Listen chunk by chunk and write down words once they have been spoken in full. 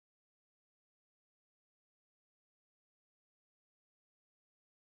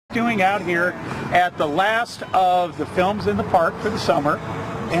Doing out here at the last of the films in the park for the summer,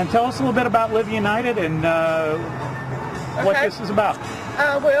 and tell us a little bit about Live United and what this is about.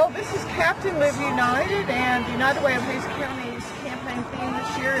 Well, this is Captain Live United, and the United Way of Hays County's campaign theme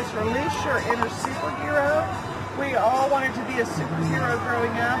this year is Release Your Inner Superhero. We all wanted to be a superhero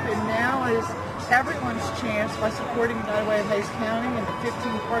growing up, and now is everyone's chance by supporting United Way of Hays County and the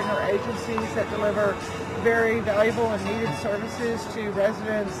 15 partner agencies that deliver very valuable and needed services to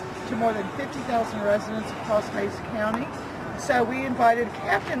residents, to more than 50,000 residents across Hays County. So we invited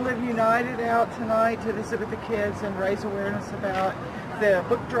Captain Live United out tonight to visit with the kids and raise awareness about the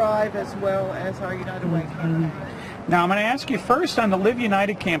book drive as well as our United Way campaign. Now I'm going to ask you first on the Live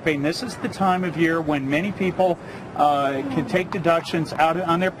United campaign. This is the time of year when many people can take deductions out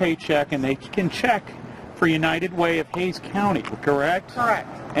on their paycheck, and they can check for United Way of Hays County, correct? Correct.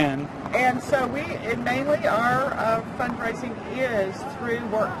 And so mainly our fundraising is through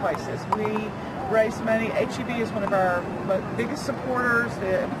workplaces. We raise money. HEB is one of our biggest supporters.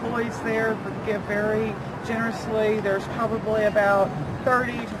 The employees there give very generously. There's probably about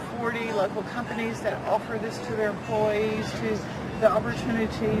 30 to 40 local companies that offer this to their employees, to the opportunity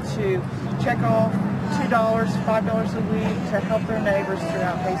to check off $2, $5 a week to help their neighbors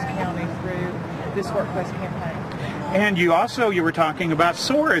throughout Hays County through this workplace campaign. And you were talking about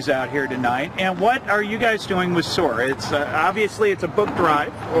SOAR is out here tonight, and what are you guys doing with SOAR? It's obviously it's a book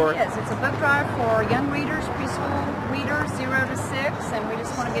drive. Yes, it's a book drive for young readers, preschool readers, 0 to 6, and we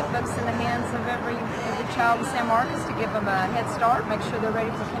just want to get books in the hands of every child in San Marcos to give them a head start, make sure they're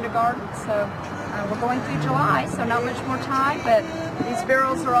ready for kindergarten. So we're going through July, so not much more time, but these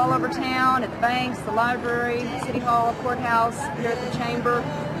barrels are all over town, at the banks, the library, City Hall, courthouse, here at the chamber.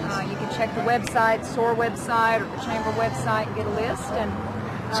 You can check the website, SOAR website, or the chamber website, and get a list.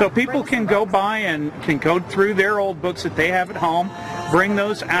 And so people can go by and can go through their old books that they have at home, bring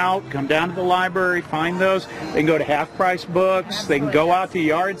those out, come down to the library, find those. They can go to half-price books. Absolutely. They can go out to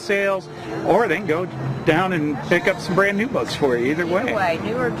yard sales, or they can go down and pick up some brand new books for you. Either way.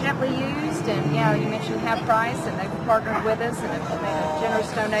 New or gently used, and yeah, you mentioned half price, and they've partnered with us and have made generous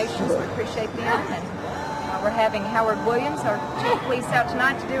donations. We appreciate them. And we're having Howard Williams, our chief of police, out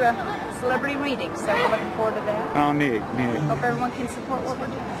tonight to do a celebrity reading, so we're looking forward to that. Oh, neat. Hope everyone can support what we're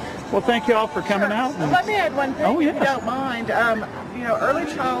doing. Well, thank you all for coming out. Well, let me add one thing, if you don't mind. You know,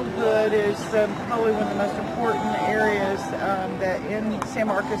 early childhood is probably one of the most important areas that in San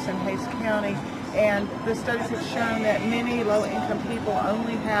Marcos and Hays County, and the studies have shown that many low-income people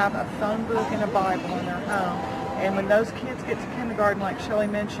only have a phone book and a Bible in their home. And when those kids get to kindergarten, like Shelley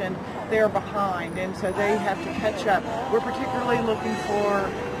mentioned, they're behind, and so they have to catch up. We're particularly looking for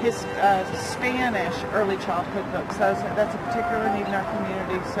Spanish early childhood books. That's a particular need in our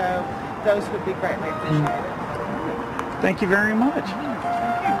community, so those would be greatly appreciated. Thank you very much.